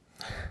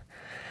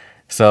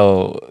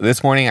So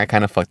this morning I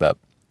kind of fucked up.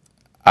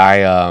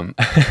 I um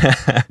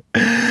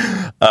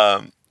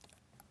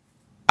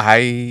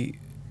I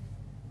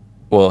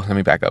well, let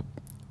me back up.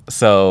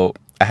 So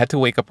I had to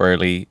wake up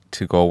early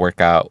to go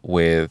work out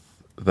with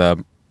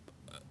the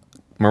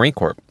Marine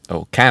Corps,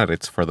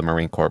 candidates for the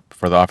Marine Corps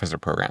for the officer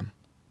program.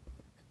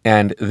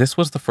 And this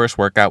was the first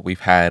workout we've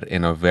had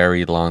in a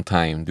very long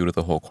time due to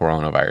the whole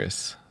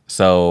coronavirus.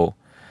 So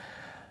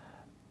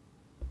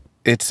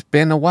it's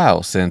been a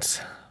while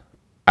since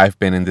I've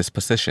been in this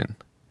position.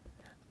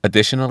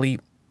 Additionally,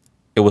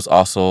 it was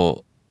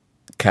also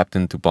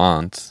Captain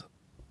Dubon's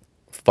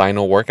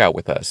final workout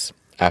with us.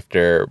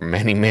 After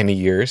many, many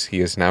years,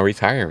 he is now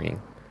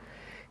retiring.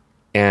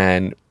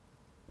 And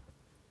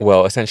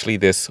well, essentially,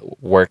 this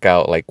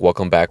workout, like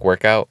welcome back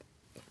workout,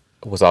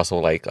 was also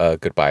like a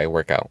goodbye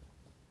workout.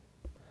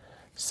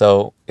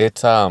 So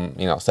it's 7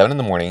 in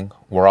the morning.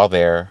 We're all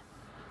there,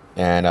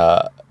 and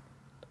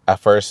at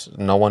first,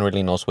 no one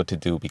really knows what to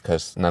do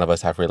because none of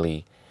us have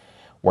really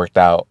worked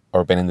out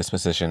or been in this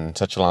position in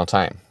such a long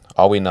time.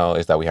 All we know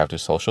is that we have to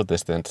social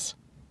distance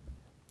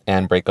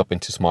and break up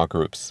into small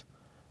groups,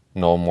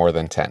 no more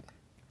than 10.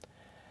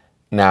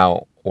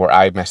 Now, where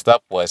I messed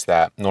up was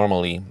that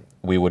normally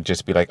we would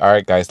just be like, all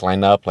right, guys,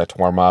 line up, let's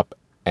warm up,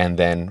 and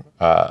then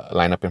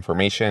line up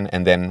information,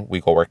 and then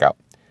we go work out.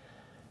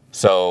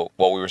 So,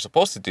 what we were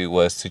supposed to do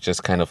was to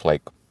just kind of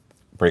like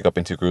break up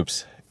into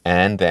groups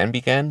and then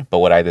begin. But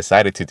what I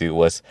decided to do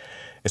was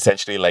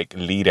essentially like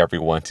lead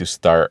everyone to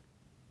start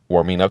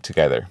warming up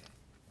together.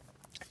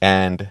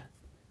 And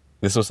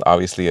this was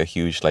obviously a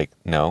huge like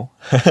no.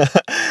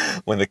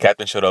 When the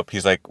captain showed up,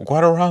 he's like,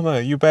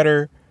 Guadarrama, you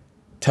better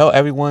tell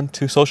everyone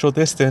to social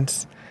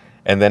distance.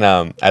 And then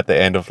at the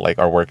end of like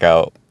our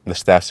workout, the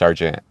staff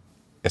sergeant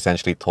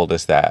essentially told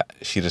us that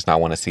she does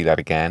not want to see that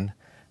again,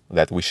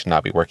 that we should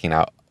not be working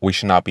out. We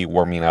should not be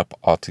warming up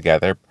all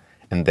together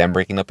and then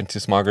breaking up into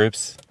small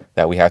groups,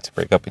 that we have to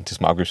break up into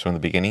small groups from the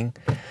beginning.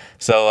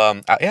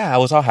 So yeah, I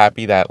was all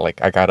happy that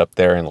like I got up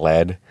there and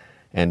led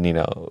and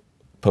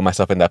put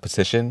myself in that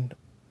position.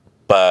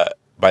 But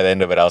by the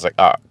end of it, I was like,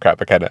 oh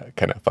crap, I kind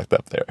of fucked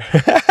up there.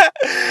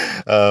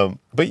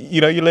 But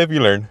you live, you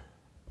learn.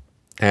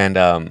 And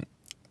I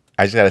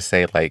just gotta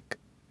say, like,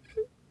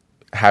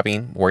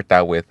 having worked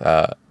out with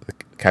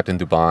Captain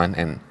Dubon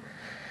and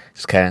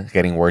just kind of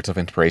getting words of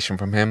inspiration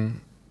from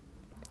him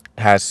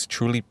has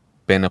truly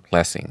been a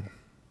blessing.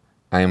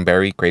 I am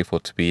very grateful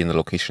to be in the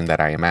location that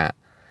I am at,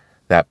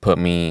 that put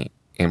me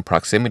in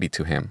proximity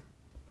to him.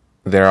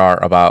 There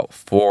are about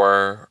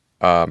four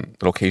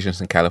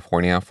locations in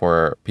California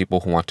for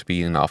people who want to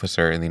be an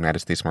officer in the United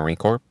States Marine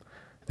Corps.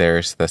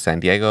 There's the San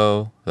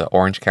Diego, the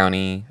Orange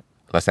County,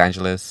 Los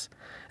Angeles,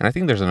 and I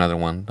think there's another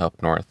one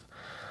up north.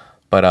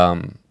 But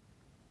and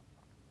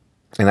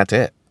that's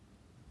it.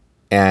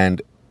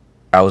 And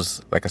I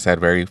was, like I said,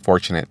 very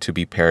fortunate to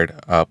be paired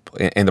up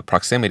in the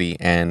proximity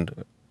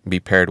and be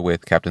paired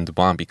with Captain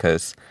Dubon,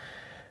 because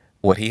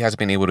what he has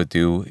been able to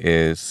do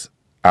is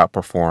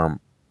outperform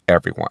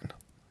everyone.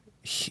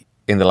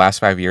 In the last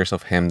 5 years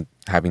of him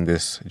having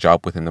this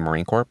job within the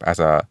Marine Corps as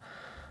a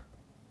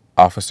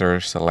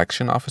officer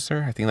selection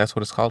officer, I think that's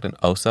what it's called in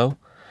OSO,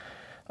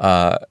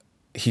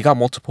 he got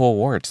multiple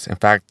awards. In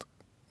fact,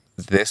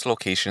 this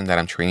location that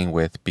I'm training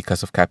with,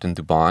 because of Captain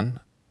Dubon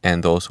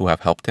and those who have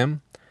helped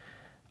him,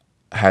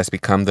 has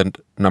become the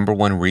number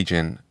one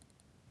region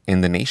in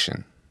the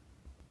nation.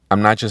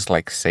 I'm not just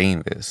like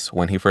saying this.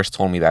 When he first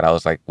told me that, I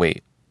was like,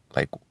 wait,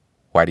 like,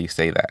 why do you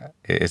say that?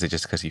 Is it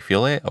just because you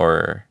feel it?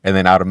 Or, and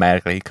then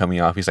automatically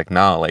coming off, he's like,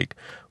 no, like,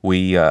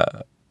 we've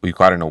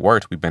gotten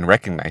awards. We've been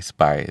recognized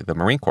by the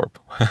Marine Corps.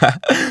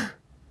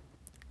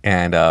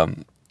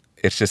 And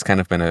it's just kind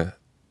of been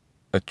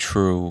a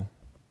truly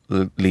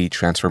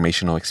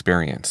transformational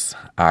experience.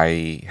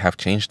 I have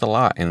changed a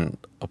lot in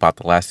about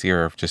the last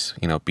year of just,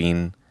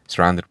 being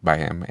surrounded by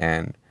him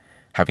and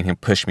having him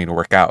push me to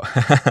work out.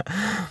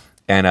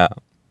 And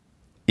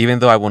even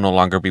though I will no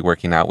longer be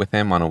working out with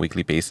him on a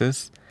weekly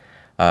basis,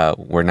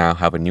 we now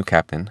have a new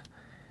captain.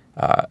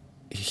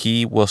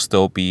 He will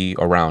still be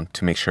around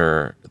to make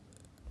sure,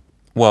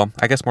 well,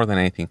 I guess more than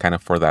anything, kind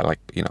of for that, like,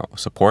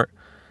 support,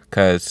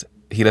 because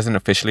he doesn't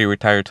officially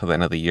retire till the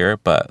end of the year,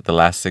 but the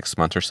last 6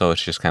 months or so,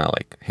 it's just kind of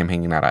like him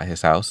hanging out at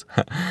his house.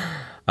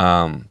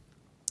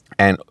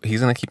 And he's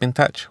going to keep in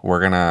touch.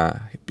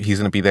 He's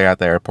going to be there at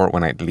the airport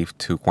when I leave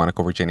to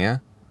Quantico, Virginia.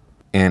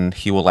 And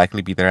he will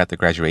likely be there at the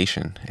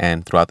graduation.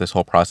 And throughout this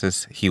whole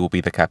process, he will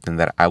be the captain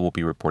that I will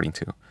be reporting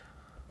to,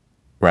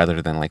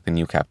 rather than like the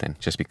new captain,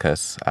 just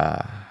because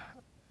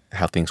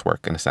how things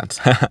work in a sense.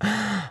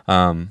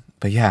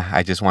 But yeah,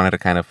 I just wanted to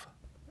kind of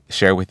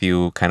share with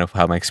you kind of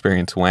how my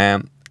experience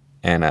went,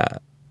 and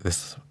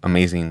this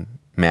amazing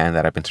man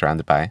that I've been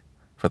surrounded by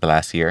for the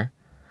last year.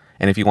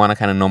 And if you want to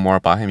kind of know more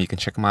about him, you can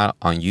check him out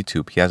on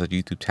YouTube. He has a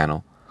YouTube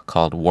channel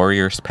called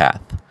Warrior's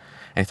Path.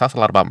 And he talks a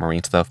lot about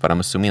Marine stuff, but I'm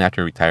assuming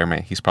after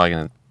retirement, he's probably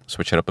going to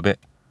switch it up a bit.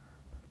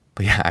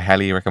 But yeah, I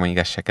highly recommend you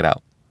guys check it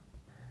out.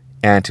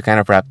 And to kind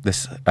of wrap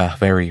this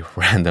very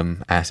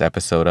random ass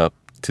episode up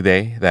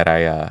today, that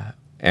I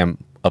am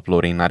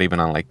uploading, not even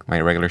on like my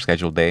regular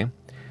scheduled day,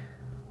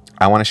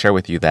 I want to share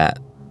with you that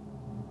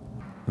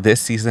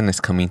this season is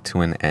coming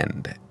to an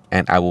end,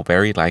 and I will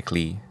very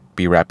likely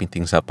be wrapping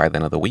things up by the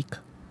end of the week.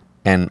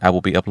 And I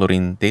will be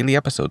uploading daily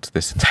episodes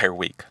this entire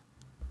week.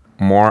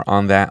 More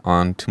on that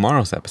on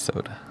tomorrow's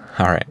episode.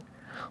 All right.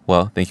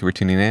 Well, thank you for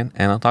tuning in,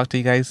 and I'll talk to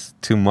you guys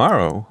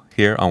tomorrow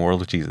here on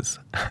World of Jesus.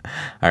 All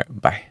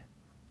right. Bye.